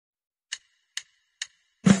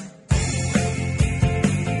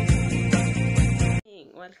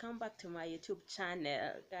welcome back to my YouTube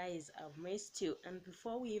channel. Guys, I've missed you, and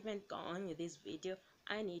before we even go on with this video,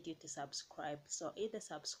 I need you to subscribe. So hit the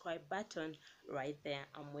subscribe button right there.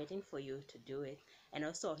 I'm waiting for you to do it, and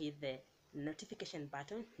also hit the notification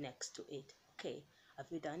button next to it. Okay, have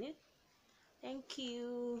you done it? Thank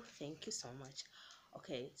you so much.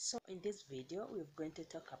 Okay, so in this video we're going to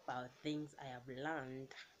talk about things I have learned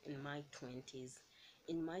in my 20s.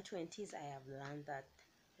 In my 20s, I have learned that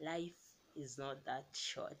life is not that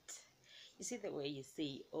short. You see the way you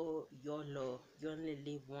say, oh, YOLO, you only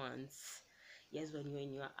live once. Yes, when you're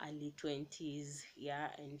in your early 20s, yeah,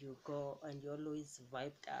 and you go and you're always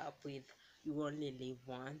vibed up with you only live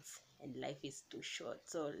once and life is too short.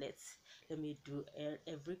 So let me do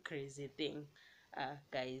every crazy thing.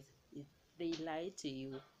 Guys, they lie to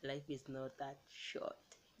you. Life is not that short.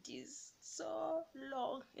 It is so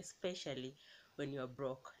long, especially when you're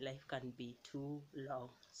broke. Life can be too long.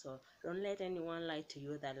 So don't let anyone lie to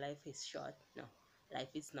you that life is short. No, life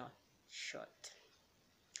is not short.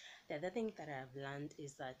 The other thing that I've learned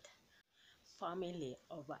is that family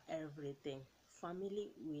over everything. Family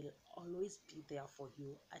will always be there for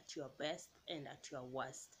you at your best and at your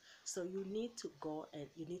worst. So you need to go and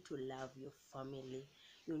you need to love your family.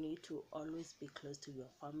 You need to always be close to your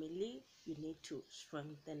family. You need to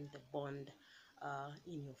strengthen the bond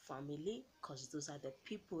in your family, because those are the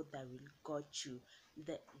people that will got you.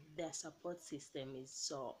 Their support system is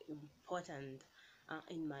so important.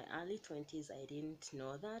 In my early 20s, I didn't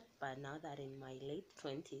know that, but now that in my late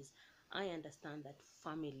 20s, I understand that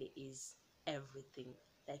family is everything,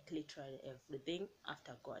 like literally everything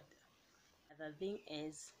after God. The thing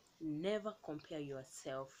is, never compare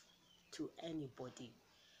yourself to anybody.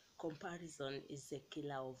 Comparison is the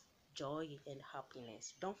killer of joy and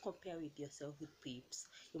happiness. Don't compare with yourself with peeps.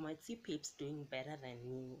 You might see peeps doing better than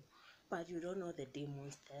you, but you don't know the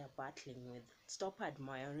demons they're battling with. Stop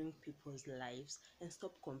admiring people's lives and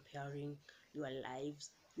stop comparing your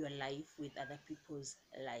life with other people's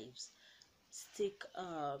lives.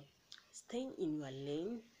 Staying in your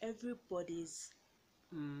lane. Everybody's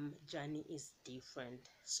journey is different,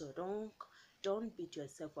 so don't beat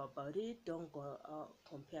yourself about it. Don't go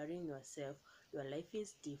comparing yourself. Your life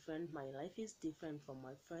is different, my life is different from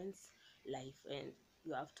my friend's life, and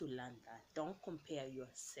you have to learn that. Don't compare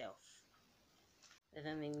yourself. The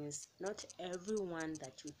other thing is, not everyone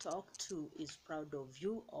that you talk to is proud of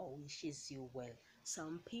you or wishes you well.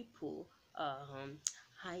 Some people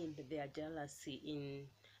hide their jealousy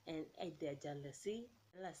and their jealousy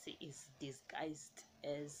is disguised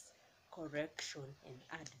as correction and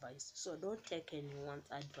advice. So don't take anyone's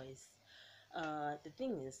advice. The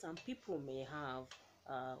thing is, some people may have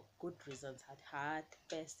good reasons at heart,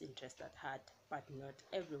 best interest at heart, but not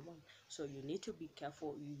everyone. So you need to be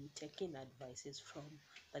careful you taking advices from.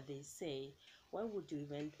 But they say, why would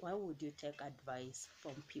you take advice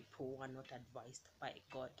from people who are not advised by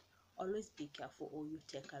God? Always be careful who you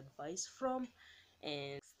take advice from.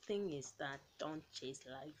 And thing is that don't chase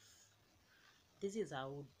life. This is how I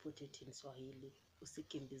would put it in Swahili.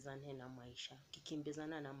 Usikimbizane na maisha.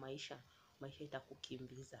 Kikimbizana na maisha, maisha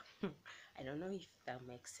itakukimbiza. I don't know if that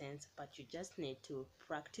makes sense, but you just need to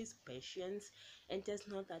practice patience and just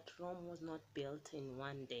know that Rome was not built in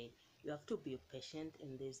one day. You have to be patient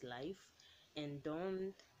in this life, and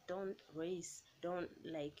don't race. Don't,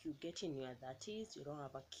 like, you get in your 30s, you don't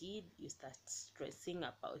have a kid, you start stressing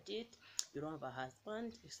about it. You don't have a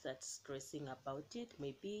husband, you start stressing about it.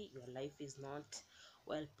 Maybe your life is not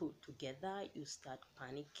well put together, you start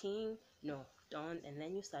panicking. No, don't. And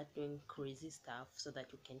then you start doing crazy stuff so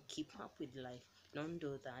that you can keep up with life. Don't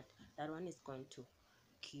do that. That one is going to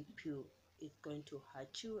keep you, it's going to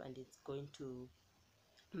hurt you, and it's going to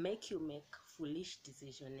make you make foolish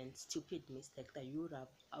decision and stupid mistake that you would have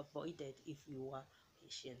avoided if you were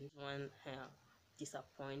patient. One,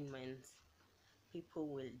 disappointments. People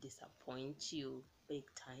will disappoint you big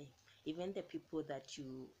time. Even the people that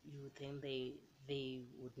you think they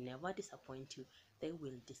would never disappoint you, they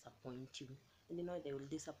will disappoint you. And you know, they will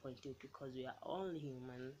disappoint you because we are all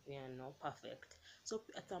human, we are not perfect. So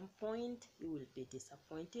at some point you will be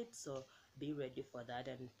disappointed, so be ready for that.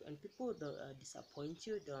 And people don't disappoint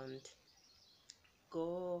you, don't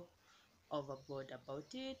go overboard about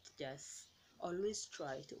it. Just always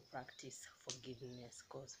try to practice forgiveness,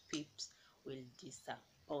 because peeps will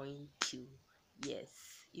disappoint you. Yes,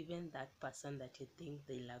 even that person that you think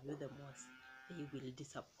they love you the most, they will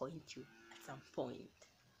disappoint you at some point.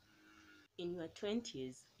 In your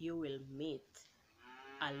 20s, you will meet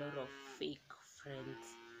a lot of fake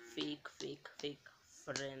friends. Fake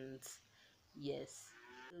friends. Yes,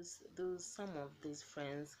 those some of these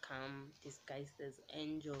friends come disguised as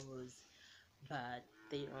angels, but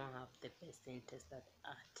they don't have the best interest at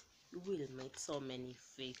heart. You will meet so many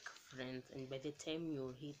fake friends, and by the time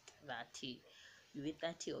you hit 30, you hit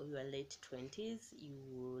 30 or your late 20s, you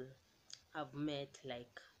will have met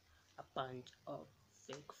like a bunch of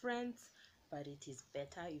fake friends. But it is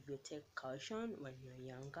better if you take caution when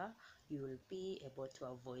you're younger. You will be able to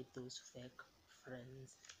avoid those fake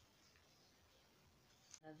friends.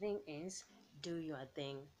 The thing is, do your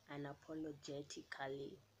thing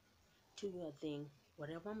unapologetically. Do your thing.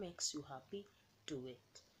 Whatever makes you happy, do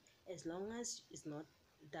it. As long as it's not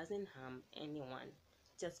doesn't harm anyone,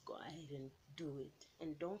 just go ahead and do it.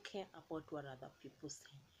 And don't care about what other people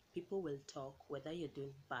say. People will talk whether you're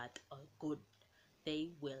doing bad or good. They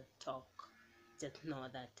will talk. Just know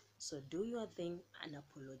that. So do your thing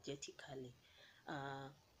unapologetically. Uh,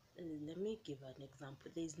 Let me give an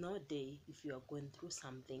example. There is no day if you are going through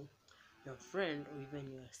something, your friend or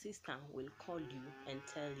even your sister will call you and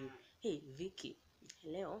tell you, hey Vicky,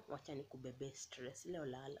 leo wacha nikubebe stress, leo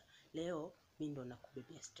lala, leo mi ndo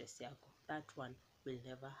nakubebea stress yako. That one will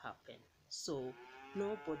never happen. So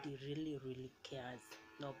nobody really cares.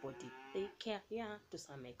 Nobody. They care, yeah, to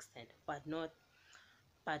some extent, but not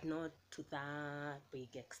to that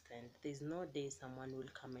big extent. There's no day someone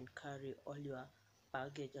will come and carry all your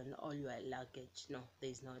baggage and all your luggage. No,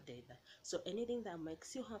 there's no day that. So anything that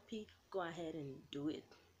makes you happy, go ahead and do it.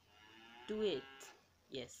 Do it.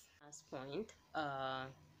 Yes. Last point,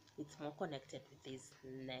 it's more connected with this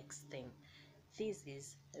next thing. This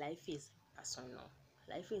is life is personal.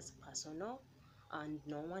 Life is personal, and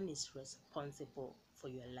no one is responsible for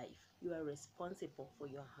your life. You are responsible for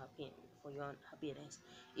your happiness.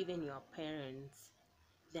 Even your parents,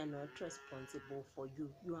 they are not responsible for you.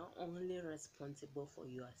 You are only responsible for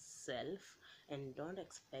yourself, and don't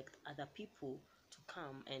expect other people to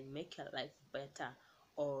come and make your life better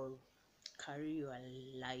or carry your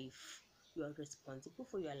life. You are responsible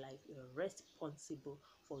for your life. You are responsible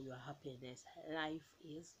for your happiness. Life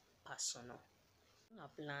is personal.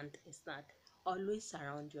 I've learned is that always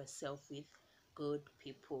surround yourself with good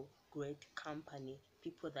people, great company,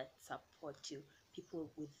 people that support you, people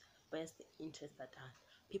with best interest at heart,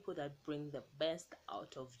 people that bring the best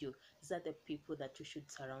out of you. These are the people that you should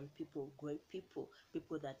surround. People, great people,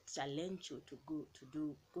 people that challenge you to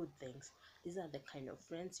do good things. These are the kind of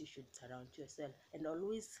friends you should surround yourself, and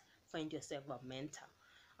always find yourself a mentor.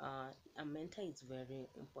 A mentor is very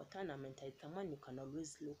important. A mentor is someone you can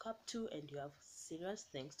always look up to, and you have serious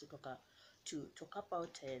things to talk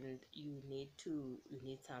about, and you need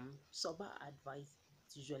some sober advice.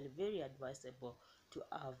 It's usually very advisable to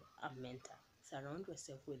have a mentor. Surround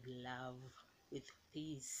yourself with love, with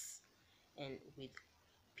peace, and with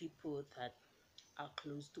people that are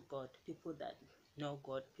close to God, people that know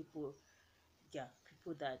God, people, yeah,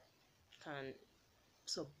 people that can,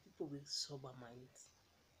 so people with sober minds.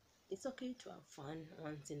 It's okay to have fun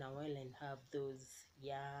once in a while and have those,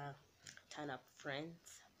 yeah, turn up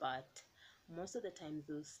friends, but most of the time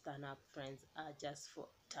those turn up friends are just for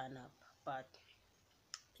turn up. But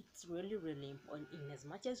it's really important, in as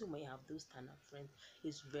much as you may have those turn up friends,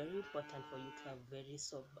 it's very important for you to have very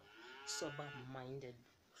sober minded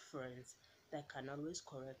friends that can always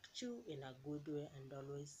correct you in a good way and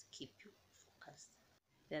always keep you focused.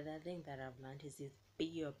 The other thing that I've learned is be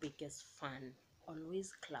your biggest fan.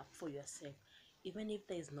 Always clap for yourself, even if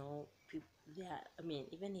there's no people there. I mean,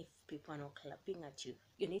 even if people are not clapping at you,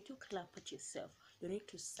 you need to clap at yourself. You need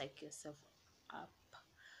to psych yourself up.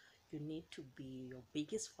 You need to be your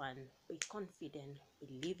biggest fan. Be confident.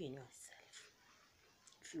 Believe in yourself.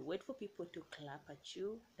 If you wait for people to clap at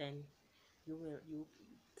you, then you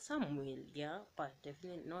some will, yeah, but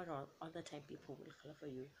definitely not all the time people will clap for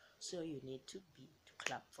you. So you need to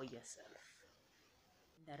clap for yourself.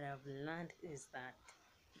 That I've learned is that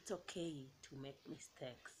it's okay to make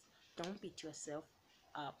mistakes. Don't beat yourself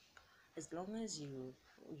up. As long as you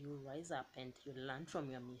rise up and you learn from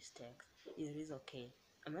your mistakes, it is okay.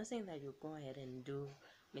 I'm not saying that you go ahead and do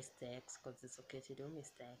mistakes, because it's okay to do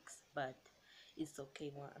mistakes, but it's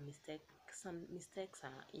okay when some mistakes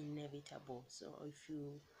are inevitable. So if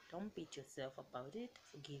you don't beat yourself about it,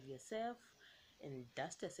 forgive yourself and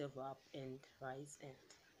dust yourself up and rise and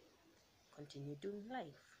continue doing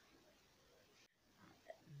life.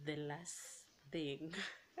 The last thing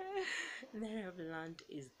that I've learned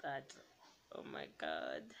is that, oh my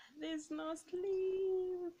god, there's no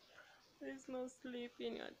sleep. There's no sleep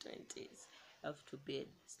in your 20s. Have to bed,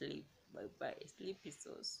 sleep, bye bye. Sleep is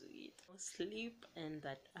so sweet. No sleep, and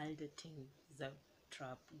that adulting is a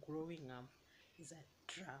trap. Growing up is a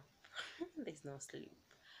trap. There's no sleep.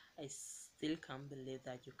 I still can't believe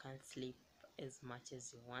that you can't sleep as much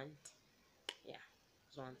as you want. Yeah,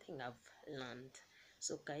 it's one thing I've learned.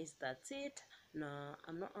 So guys, that's it. Now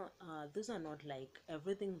I'm not those are not like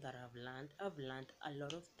everything that I've learned a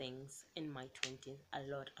lot of things in my 20s, a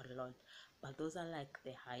lot, but those are like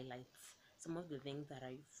the highlights, some of the things that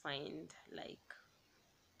I find like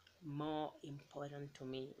more important to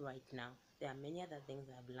me right now. There are many other things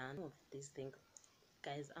I've learned of these things.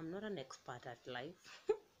 Guys, I'm not an expert at life,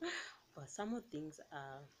 but some of things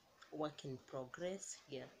are work in progress.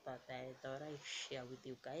 Yeah, but I thought I'd share with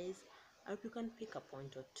you guys. I hope you can pick a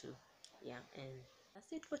point or two. Yeah, and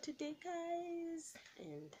that's it for today, guys.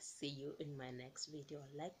 And see you in my next video.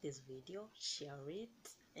 Like this video, share it,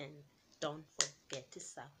 and don't forget to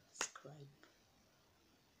subscribe.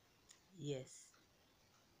 Yes,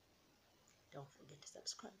 don't forget to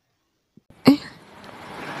subscribe.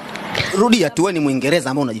 Rudia tu, wewe ni Muingereza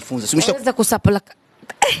ambao unajifunza. Waweza kusapla.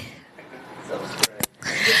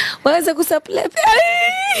 Waweza kusapla.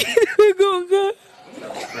 Gonga.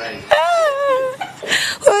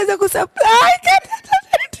 Waweza kusapla.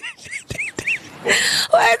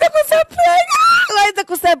 Waweza kusapla. Waweza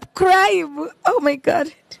kusubscribe. Oh my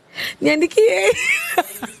god. Niandikie.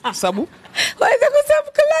 Sabu? Waweza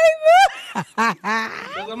kusubscribe.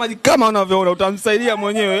 Tazamaji, kama unavyoona utamsaidia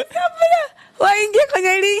mwenyewe. Waingie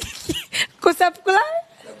kwenye link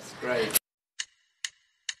kusubscribe.